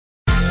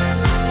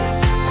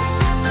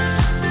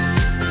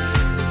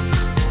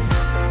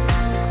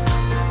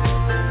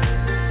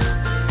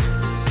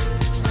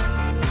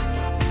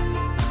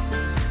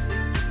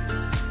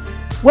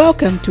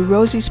Welcome to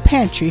Rosie's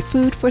Pantry,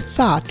 Food for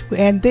Thought,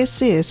 and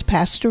this is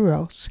Pastor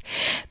Rose.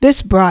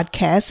 This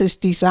broadcast is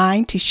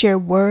designed to share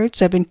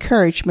words of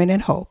encouragement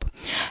and hope.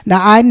 Now,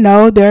 I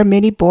know there are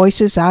many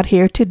voices out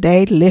here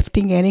today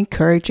lifting and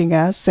encouraging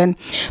us,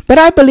 but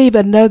I believe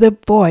another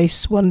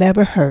voice will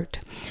never hurt.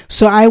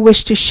 So I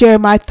wish to share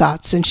my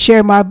thoughts and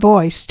share my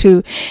voice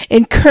to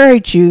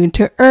encourage you and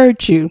to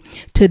urge you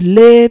to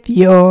live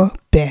your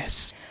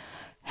best.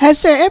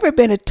 Has there ever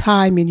been a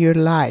time in your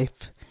life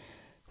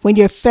when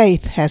your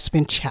faith has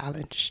been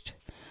challenged?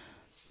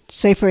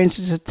 Say, for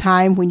instance, a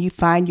time when you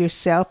find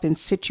yourself in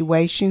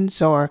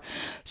situations or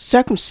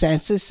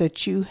circumstances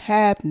that you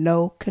have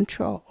no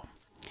control.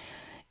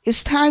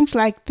 It's times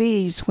like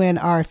these when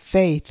our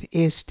faith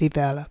is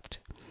developed.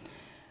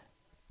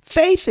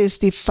 Faith is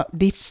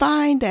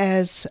defined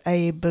as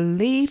a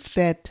belief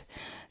that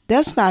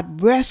does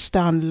not rest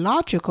on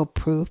logical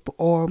proof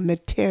or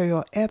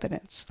material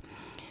evidence.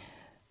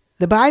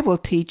 The Bible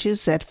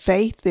teaches that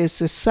faith is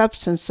the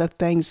substance of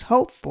things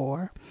hoped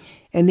for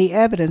and the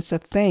evidence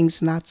of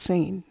things not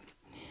seen.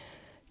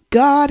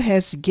 God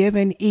has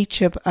given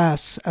each of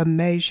us a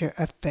measure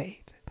of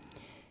faith.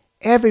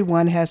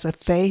 Everyone has a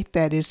faith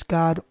that is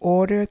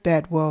God-ordered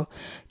that will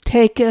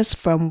take us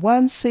from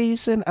one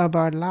season of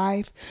our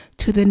life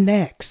to the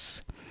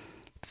next.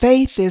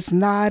 Faith is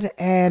not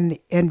an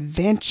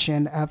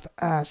invention of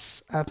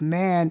us, of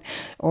man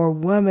or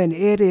woman.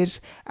 It is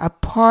a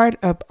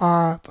part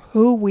of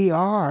who we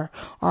are,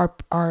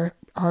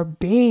 our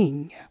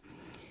being.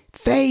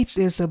 Faith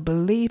is a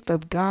belief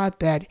of God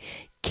that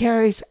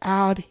carries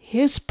out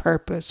His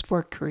purpose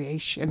for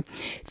creation.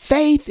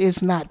 Faith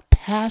is not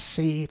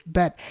passive,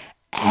 but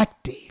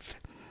active.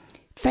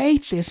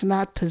 Faith is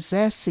not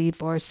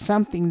possessive or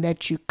something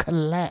that you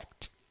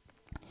collect.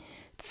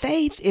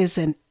 Faith is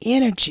an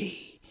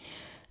energy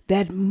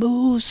that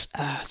moves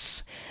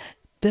us.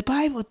 The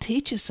Bible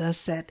teaches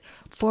us that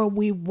for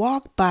we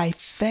walk by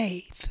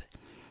faith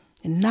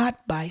and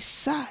not by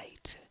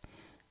sight.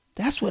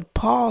 That's what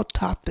Paul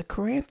taught the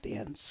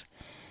Corinthians.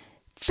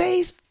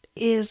 Faith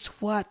is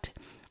what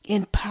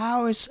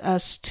empowers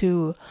us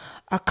to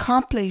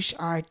accomplish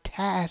our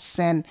tasks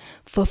and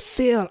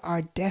fulfill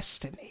our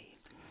destiny.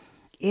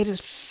 It is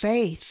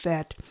faith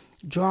that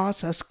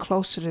draws us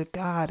closer to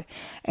God.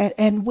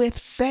 And with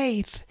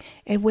faith,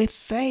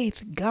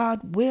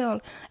 God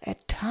will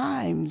at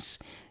times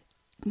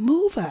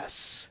move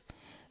us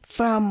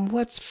from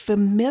what's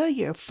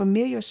familiar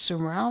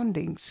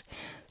surroundings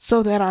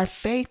so that our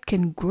faith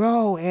can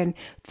grow, and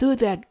through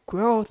that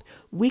growth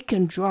we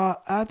can draw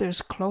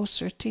others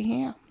closer to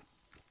Him.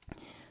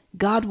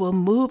 God will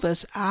move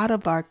us out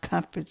of our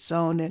comfort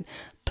zone and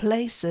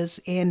place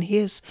us in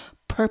His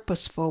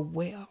purposeful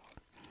will.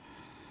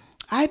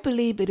 I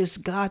believe it is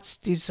God's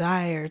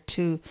desire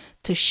to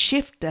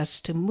shift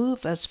us, to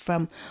move us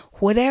from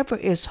whatever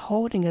is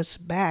holding us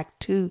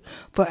back,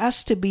 for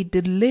us to be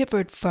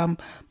delivered from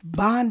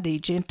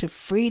bondage into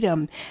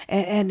freedom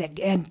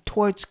and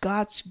towards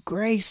God's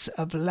grace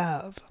of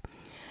love.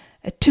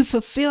 To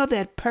fulfill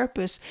that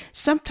purpose,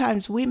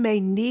 sometimes we may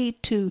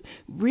need to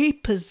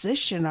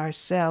reposition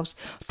ourselves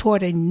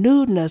toward a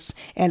newness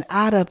and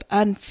out of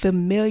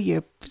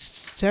unfamiliar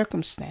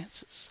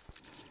circumstances.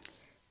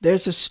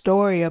 There's a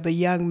story of a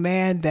young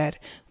man that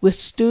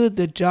withstood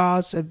the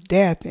jaws of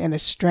death in a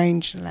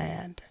strange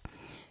land.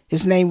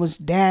 His name was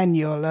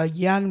Daniel, a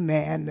young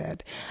man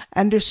that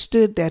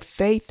understood that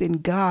faith in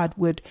God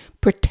would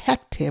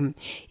protect him,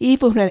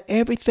 even when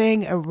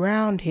everything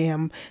around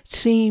him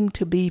seemed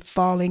to be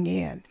falling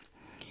in.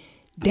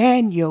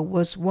 Daniel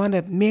was one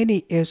of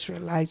many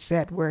Israelites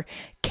that were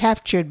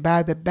captured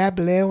by the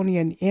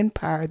Babylonian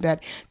Empire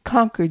that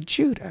conquered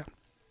Judah.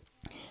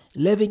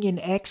 Living in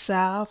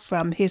exile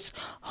from his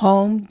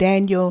home,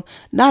 Daniel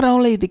not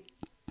only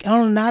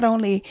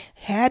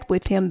had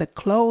with him the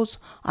clothes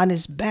on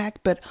his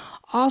back, but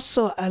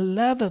also a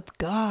love of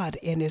God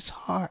in his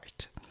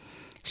heart.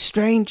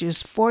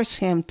 Strangers forced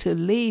him to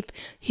leave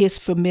his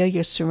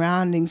familiar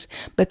surroundings,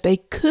 but they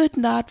could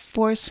not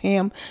force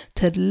him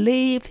to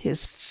leave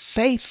his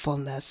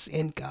faithfulness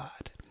in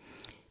God.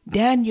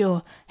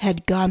 Daniel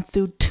had gone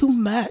through too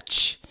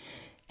much,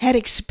 had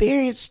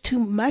experienced too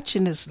much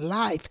in his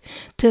life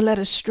to let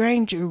a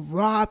stranger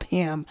rob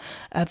him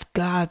of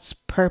God's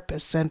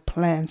purpose and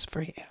plans for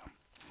him.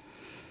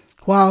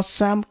 While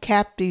some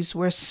captives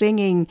were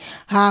singing,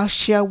 "How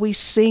shall we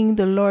sing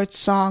the Lord's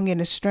song in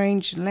a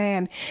strange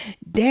land?"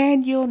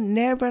 Daniel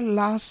never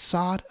lost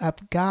sight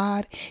of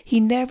God. He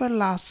never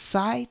lost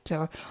sight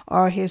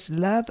or his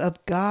love of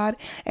God,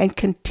 and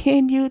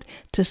continued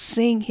to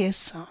sing his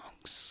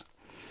songs.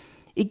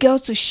 It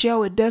goes to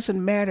show it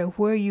doesn't matter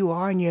where you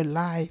are in your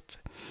life.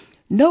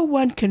 No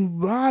one can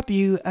rob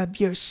you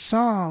of your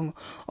song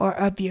or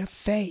of your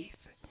faith.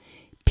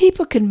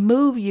 People can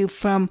move you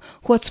from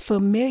what's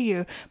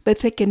familiar, but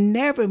they can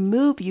never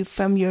move you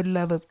from your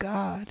love of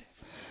God.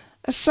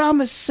 A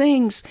psalmist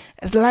sings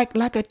like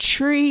a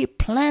tree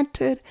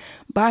planted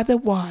by the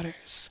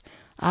waters.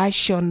 I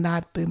shall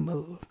not be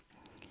moved.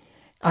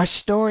 Our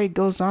story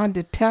goes on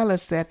to tell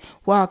us that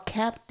while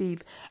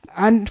captive,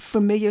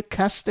 Unfamiliar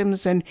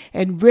customs and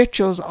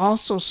rituals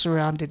also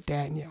surrounded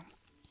Daniel.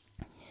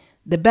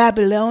 The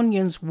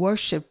Babylonians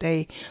worshipped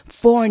a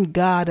foreign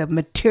god of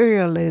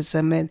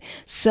materialism and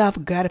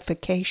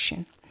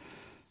self-gratification.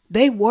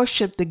 They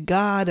worshipped the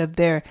god of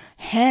their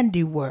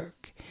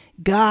handiwork,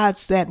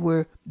 gods that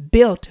were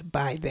built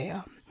by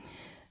them.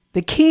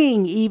 The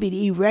king even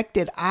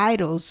erected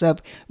idols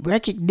of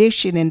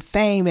recognition and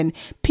fame, and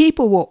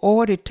people were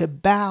ordered to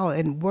bow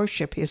and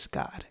worship his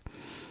god.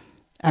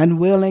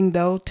 Unwilling,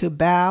 though, to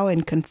bow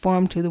and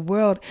conform to the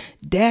world,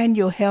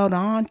 Daniel held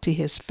on to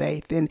his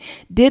faith and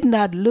did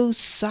not lose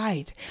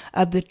sight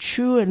of the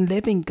true and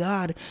living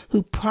God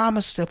who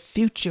promised a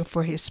future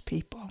for his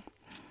people.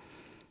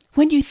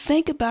 When you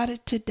think about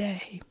it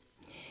today,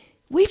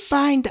 we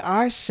find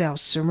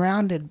ourselves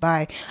surrounded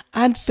by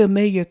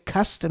unfamiliar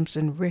customs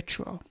and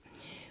ritual.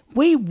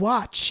 We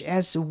watch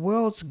as the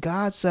world's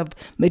gods of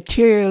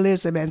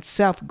materialism and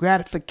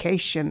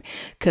self-gratification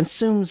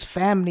consumes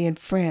family and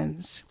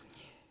friends.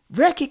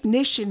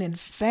 Recognition and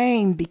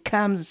fame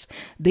becomes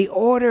the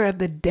order of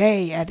the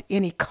day at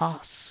any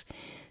cost.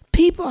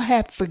 People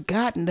have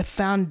forgotten the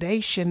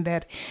foundation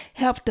that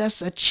helped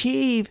us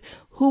achieve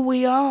who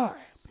we are.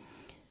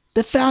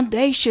 The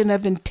foundation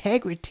of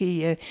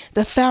integrity,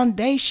 the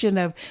foundation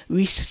of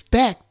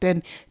respect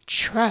and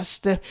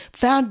trust, the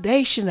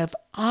foundation of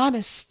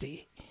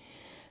honesty.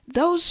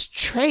 Those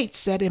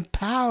traits that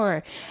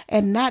empower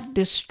and not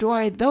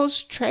destroy,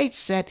 those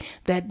traits that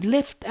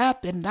lift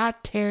up and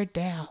not tear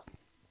down.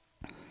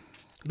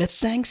 But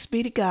thanks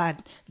be to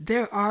God,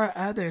 there are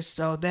others,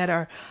 though, that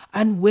are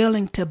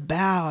unwilling to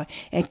bow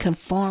and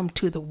conform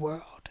to the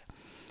world.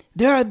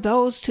 There are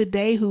those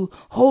today who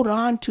hold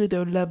on to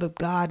their love of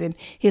God and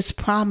his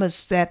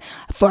promise that,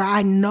 for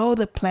I know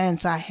the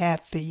plans I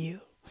have for you.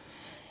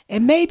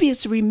 And maybe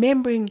it's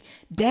remembering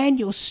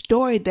Daniel's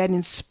story that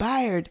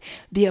inspired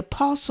the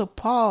Apostle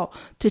Paul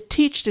to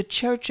teach the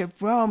church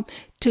of Rome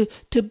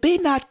to be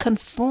not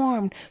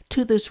conformed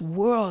to this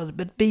world,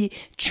 but be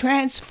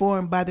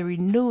transformed by the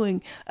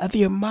renewing of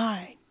your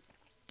mind.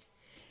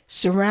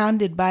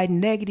 Surrounded by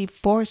negative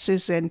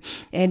forces and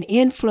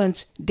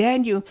influence,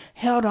 Daniel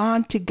held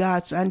on to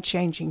God's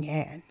unchanging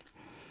hand.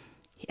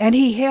 And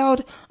he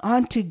held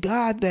on to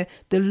God. The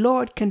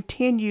Lord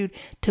continued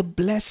to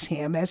bless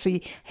him. As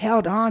he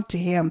held on to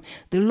him,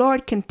 the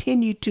Lord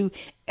continued to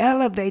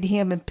elevate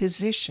him in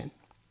position.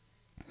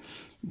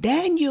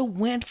 Daniel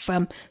went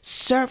from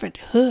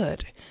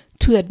servanthood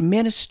to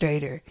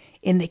administrator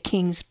in the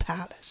king's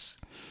palace.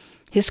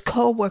 His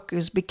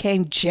co-workers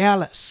became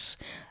jealous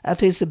of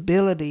his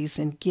abilities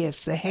and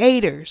gifts. The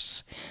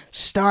haters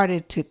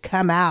started to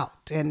come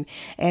out, and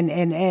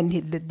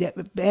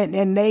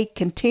they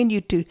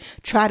continued to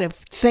try to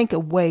think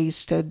of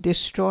ways to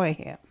destroy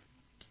him.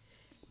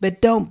 But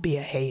don't be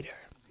a hater.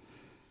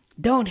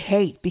 Don't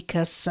hate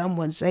because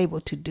someone's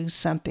able to do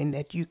something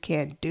that you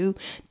can't do.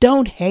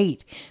 Don't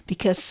hate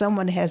because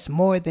someone has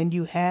more than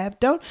you have.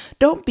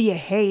 Don't be a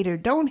hater.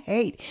 Don't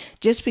hate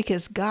just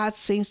because God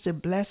seems to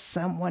bless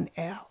someone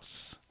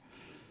else.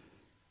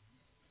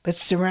 But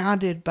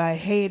surrounded by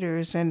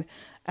haters and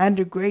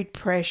under great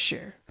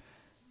pressure,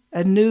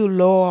 a new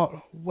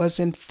law was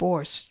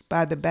enforced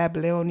by the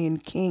Babylonian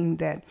king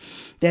that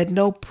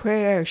no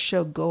prayer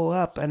shall go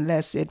up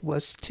unless it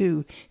was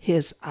to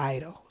his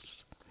idols.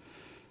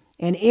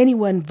 And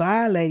anyone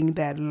violating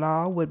that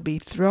law would be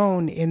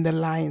thrown in the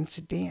lion's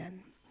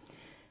den.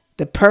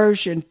 The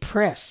Persian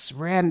press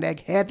ran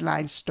that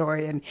headline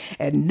story,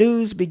 and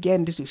news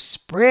began to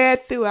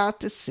spread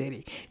throughout the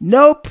city.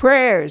 No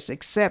prayers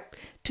except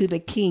to the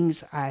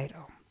king's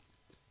idol.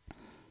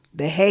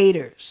 The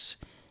haters,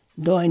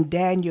 knowing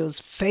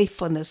Daniel's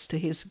faithfulness to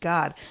his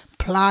God,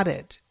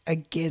 plotted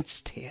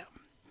against him.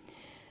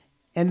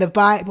 And the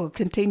Bible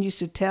continues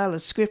to tell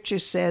us, Scripture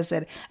says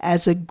that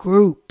as a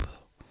group,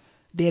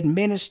 the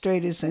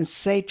administrators and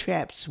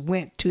satraps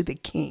went to the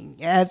king.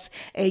 As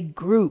a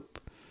group,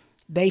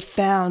 they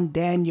found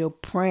Daniel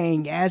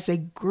praying. As a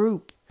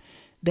group,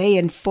 they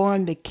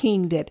informed the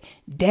king that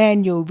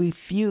Daniel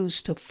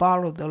refused to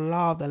follow the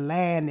law of the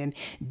land, and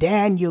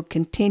Daniel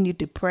continued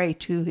to pray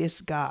to his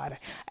God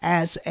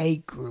as a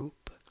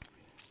group.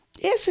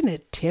 Isn't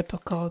it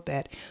typical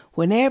that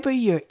whenever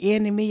your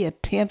enemy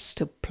attempts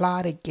to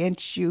plot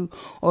against you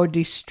or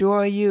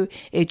destroy you,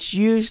 it's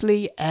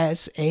usually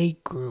as a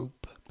group?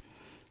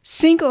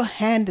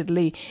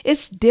 Single-handedly,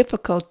 it's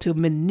difficult to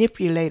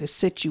manipulate a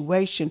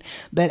situation,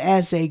 but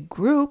as a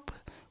group,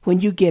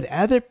 when you get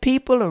other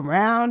people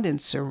around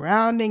and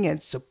surrounding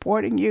and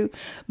supporting you,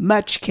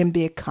 much can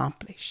be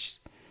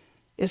accomplished.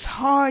 It's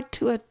hard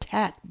to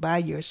attack by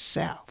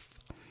yourself,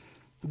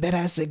 but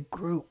as a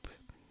group,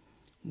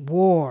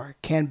 war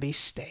can be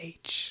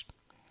staged.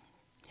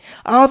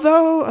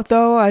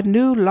 Although a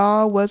new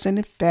law was in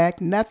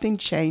effect, nothing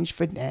changed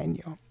for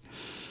Daniel.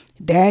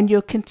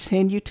 Daniel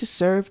continued to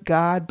serve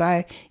God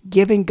by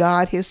giving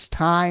God his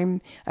time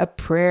of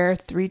prayer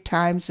 3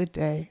 times a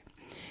day.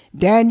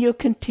 Daniel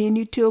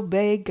continued to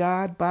obey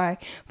God by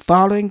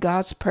following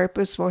God's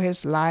purpose for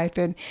his life,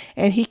 and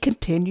he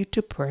continued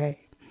to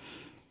pray.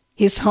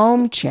 His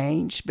home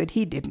changed, but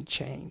he didn't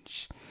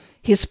change.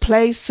 His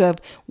place of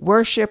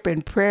worship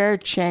and prayer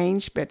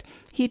changed, but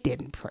he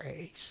didn't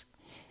praise.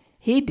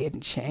 He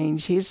didn't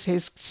change.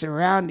 His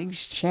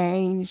surroundings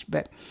changed,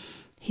 but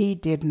he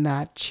did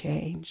not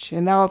change.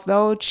 And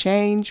although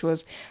change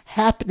was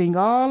happening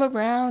all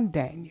around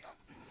Daniel,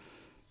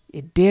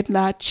 it did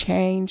not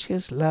change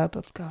his love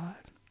of God.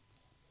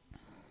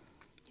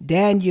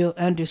 Daniel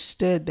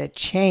understood that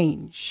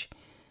change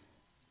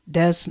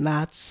does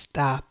not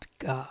stop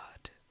God.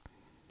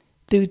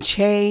 Through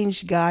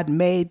change, God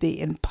made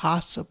the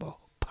impossible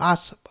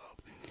possible.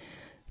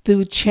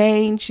 Through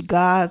change,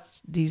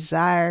 God's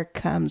desire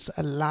comes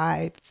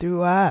alive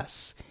through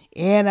us,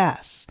 in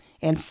us,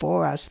 and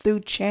for us.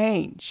 Through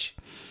change,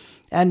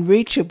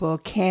 unreachable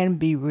can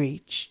be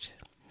reached.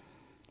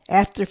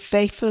 After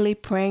faithfully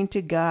praying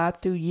to God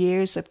through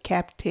years of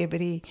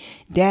captivity,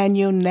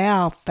 Daniel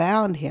now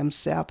found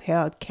himself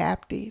held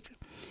captive.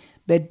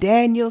 But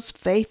Daniel's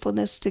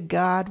faithfulness to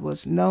God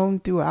was known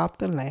throughout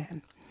the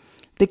land.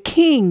 The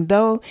king,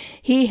 though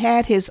he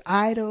had his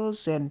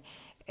idols and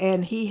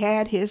he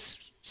had his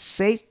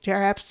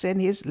satraps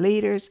and his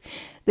leaders,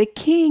 the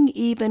king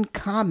even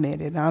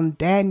commented on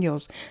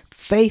Daniel's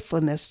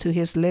faithfulness to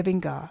his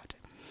living God.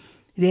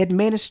 The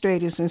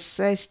administrators and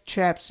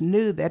satraps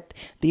knew that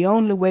the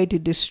only way to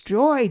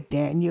destroy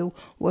Daniel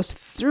was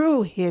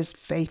through his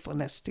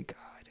faithfulness to God.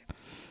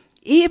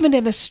 Even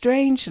in a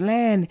strange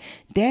land,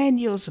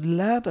 Daniel's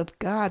love of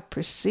God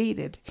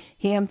preceded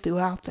him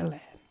throughout the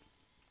land.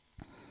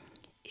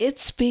 It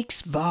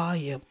speaks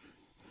volume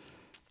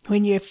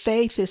when your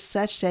faith is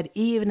such that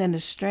even in a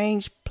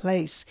strange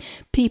place,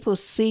 people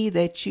see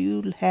that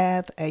you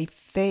have a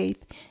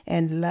faith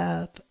and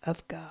love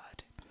of God.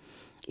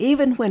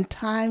 Even when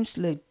times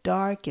look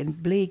dark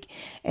and bleak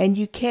and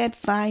you can't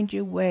find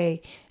your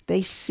way,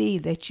 they see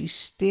that you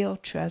still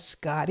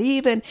trust God.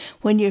 Even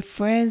when your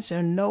friends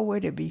are nowhere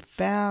to be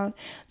found,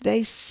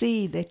 they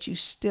see that you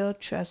still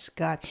trust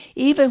God.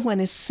 Even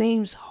when it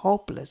seems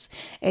hopeless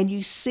and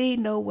you see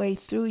no way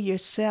through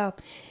yourself,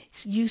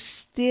 you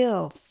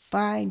still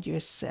find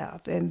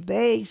yourself, and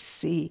they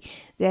see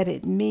that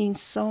it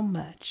means so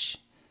much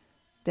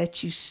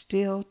that you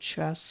still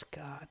trust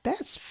God.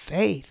 That's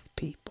faith,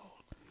 people.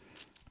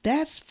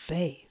 That's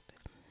faith.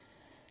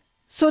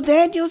 So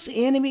Daniel's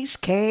enemies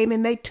came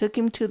and they took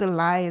him to the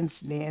lion's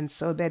den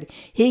so that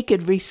he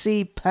could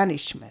receive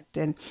punishment.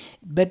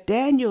 But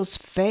Daniel's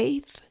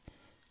faith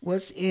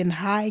was in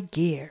high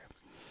gear.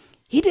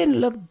 He didn't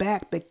look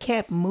back but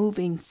kept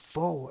moving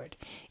forward.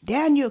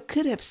 Daniel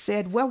could have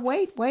said, well,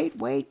 wait,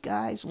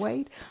 guys,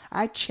 wait.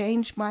 I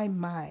changed my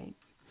mind.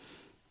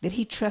 But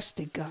he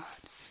trusted God.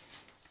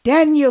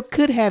 Daniel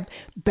could have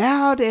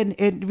bowed and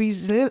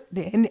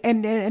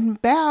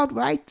bowed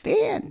right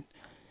then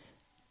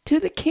to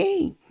the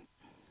king.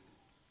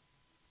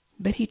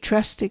 But he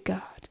trusted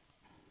God.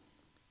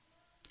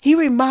 He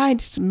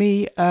reminds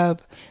me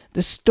of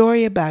the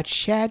story about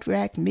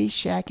Shadrach,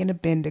 Meshach, and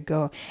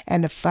Abednego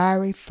and the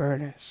fiery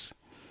furnace.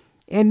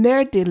 In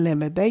their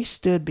dilemma, they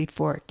stood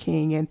before a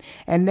king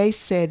and they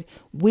said,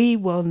 we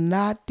will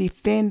not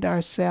defend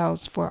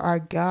ourselves, for our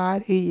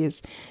God,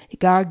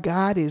 our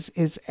God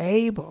is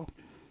able.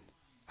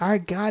 Our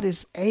God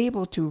is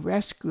able to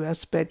rescue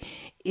us, but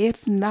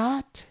if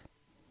not,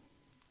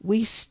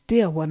 we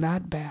still will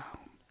not bow.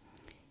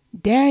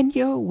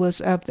 Daniel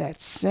was of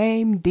that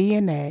same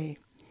DNA.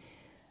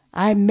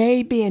 I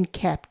may be in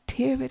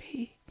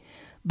captivity,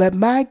 but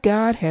my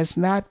God has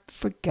not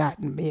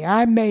forgotten me.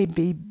 I may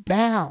be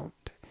bound,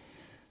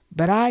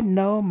 but I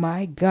know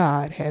my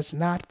God has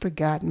not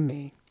forgotten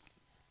me.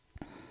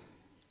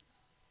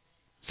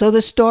 So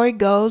the story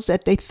goes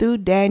that they threw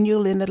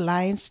Daniel in the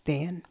lion's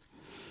den.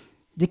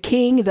 The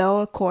king, though,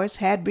 of course,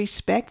 had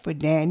respect for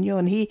Daniel,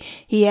 and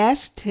he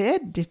asked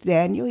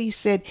Daniel, he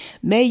said,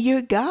 may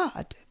your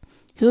God,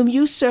 whom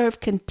you serve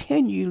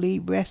continually,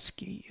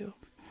 rescue you.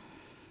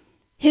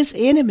 His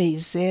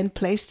enemies then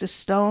placed a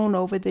stone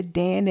over the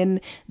den, and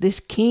this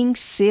king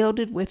sealed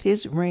it with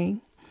his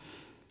ring.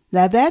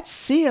 Now that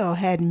seal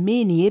had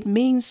meaning. It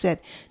means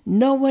that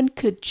no one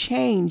could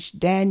change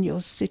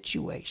Daniel's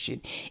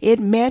situation. It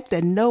meant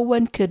that no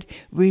one could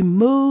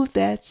remove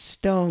that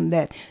stone,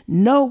 that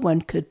no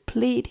one could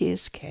plead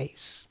his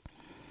case.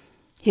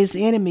 His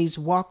enemies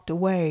walked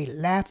away,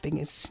 laughing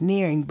and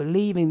sneering,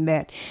 believing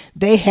that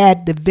they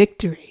had the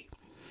victory.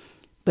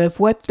 But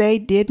what they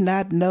did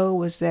not know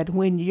was that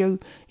when you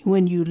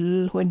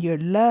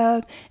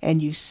love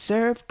and you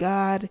serve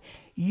God,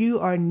 you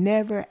are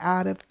never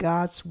out of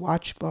God's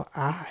watchful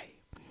eye.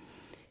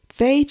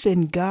 Faith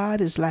in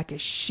God is like a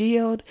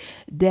shield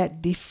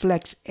that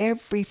deflects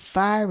every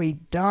fiery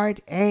dart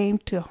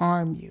aimed to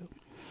harm you.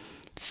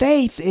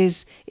 Faith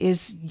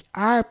is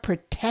our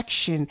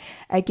protection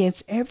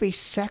against every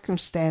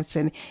circumstance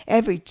and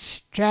every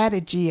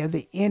strategy of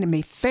the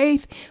enemy.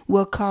 Faith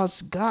will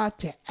cause God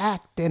to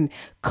act and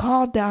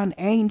call down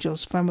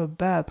angels from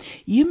above.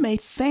 You may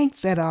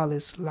think that all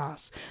is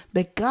lost,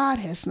 but God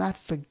has not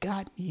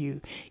forgotten you.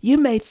 You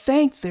may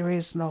think there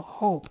is no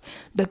hope,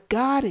 but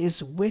God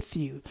is with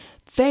you.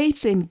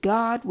 Faith in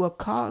God will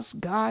cause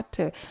God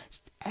to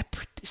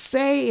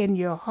say in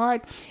your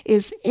heart,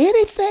 is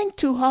anything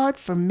too hard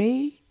for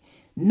me?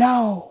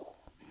 No.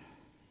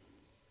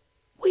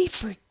 We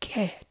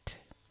forget.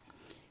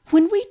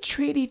 When we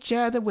treat each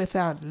other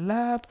without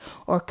love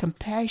or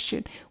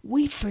compassion,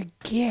 we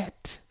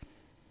forget.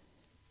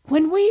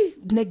 When we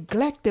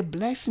neglect the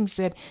blessings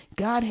that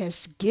God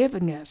has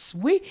given us,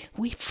 we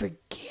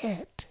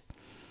forget.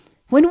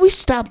 When we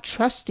stop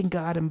trusting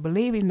God and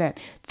believing that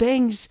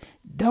things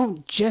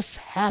don't just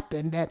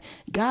happen, that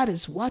God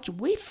is watching,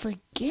 we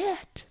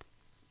forget.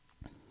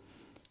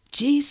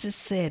 Jesus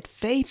said,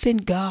 faith in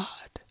God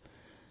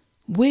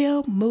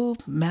will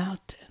move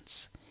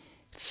mountains.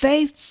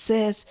 Faith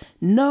says,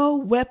 no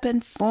weapon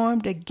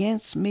formed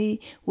against me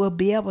will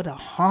be able to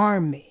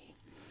harm me.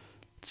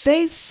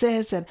 Faith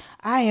says that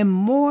I am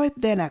more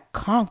than a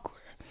conqueror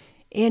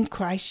in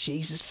Christ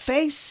Jesus.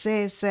 Faith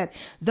says that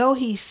though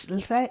he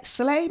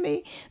slay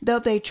me, though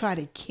they try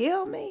to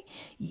kill me,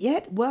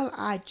 yet will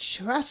I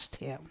trust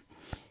him.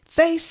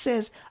 Faith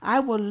says, I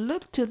will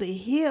look to the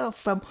hill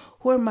from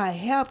where my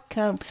help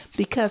comes,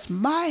 because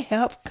my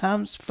help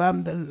comes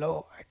from the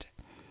Lord.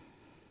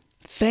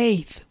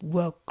 Faith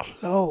will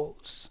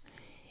close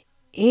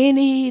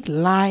any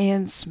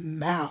lion's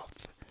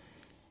mouth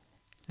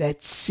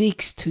that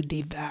seeks to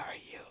devour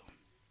you.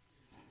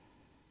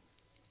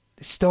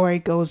 The story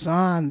goes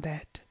on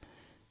that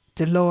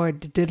the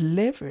Lord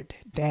delivered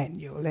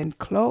Daniel and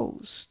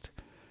closed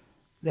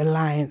the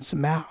lion's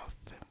mouth.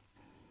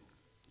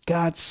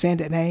 God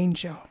sent an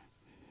angel.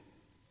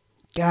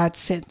 God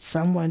sent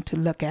someone to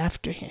look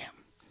after him,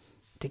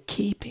 to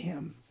keep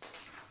him,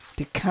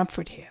 to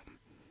comfort him,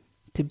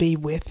 to be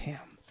with him.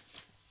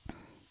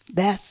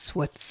 That's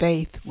what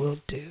faith will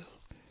do.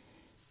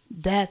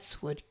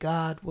 That's what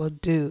God will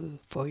do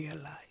for your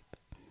life.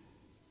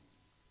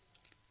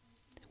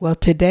 Well,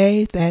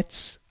 today,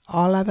 that's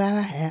all that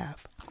I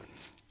have.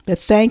 But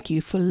thank you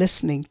for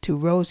listening to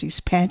Rosie's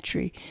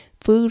Pantry,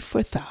 Food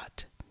for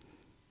Thought.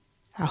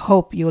 I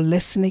hope you'll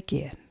listen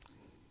again.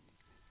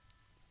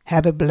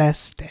 Have a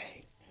blessed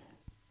day.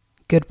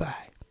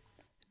 Goodbye.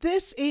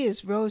 This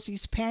is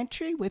Rosie's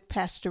Pantry with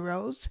Pastor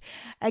Rose.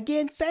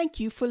 Again, thank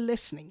you for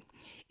listening.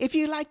 If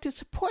you'd like to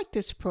support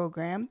this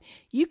program,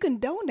 you can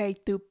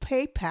donate through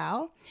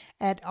PayPal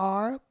at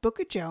R.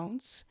 Booker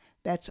Jones.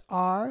 That's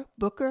R.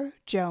 Booker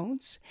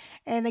Jones.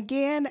 And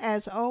again,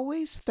 as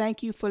always,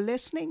 thank you for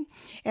listening.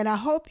 And I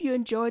hope you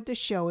enjoyed the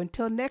show.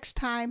 Until next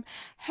time,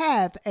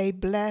 have a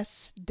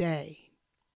blessed day.